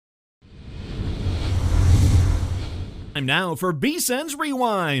Time now for BSens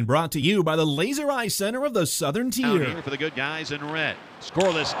Rewind, brought to you by the Laser Eye Center of the Southern Tier. Here for the good guys in red.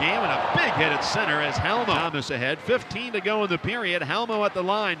 Scoreless game and a big hit at center as Halmo. Thomas ahead, 15 to go in the period. Halmo at the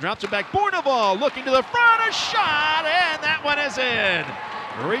line, drops it back. Bourneval looking to the front, a shot, and that one is in.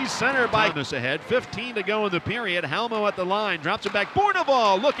 Re-centered by Thomas ahead, 15 to go in the period. Halmo at the line, drops it back.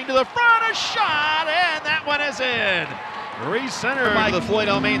 Bourneval looking to the front, a shot, and that one is in. Re-centered by the Floyd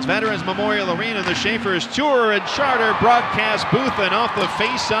L. Maines Veterans Memorial Arena, the Schaefer's Tour and Charter broadcast booth, and off the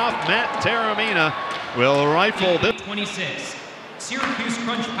face-off, Matt Taormina will rifle this. 26. Syracuse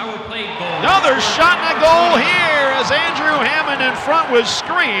crunch power play goal. Another shot and a goal here as Andrew Hammond in front was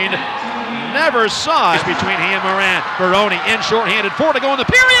screened. Never saw it between he and Moran. Baroni in shorthanded, 4 to go in the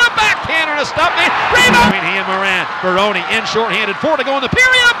period. A backhand and a stop man. Rebound between he and Moran. Baroni in shorthanded, 4 to go in the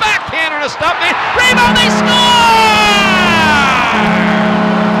period. A backhand and a stop man. Rebound, they score!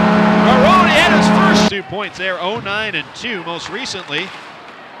 Baroni had his first 2 points there, 0-9 and 2 most recently.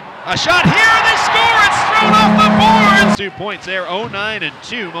 A shot here, they score, it's thrown off the boards! 2 points there, 0-9 and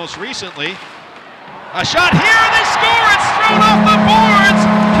 2 most recently. A shot here, they score, it's thrown off the boards!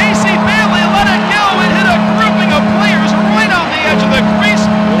 Casey Bailey let it go and hit a grouping of players right on the edge of the crease.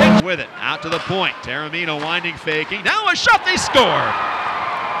 With it, out to the point, Taormina winding, faking, now a shot, they score!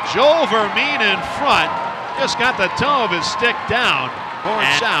 Joel Vermeen in front, just got the toe of his stick down. Horn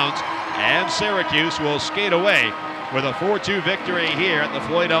sounds, and Syracuse will skate away with a 4-2 victory here at the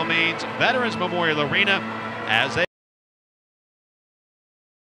Floyd L. Maines Veterans Memorial Arena as they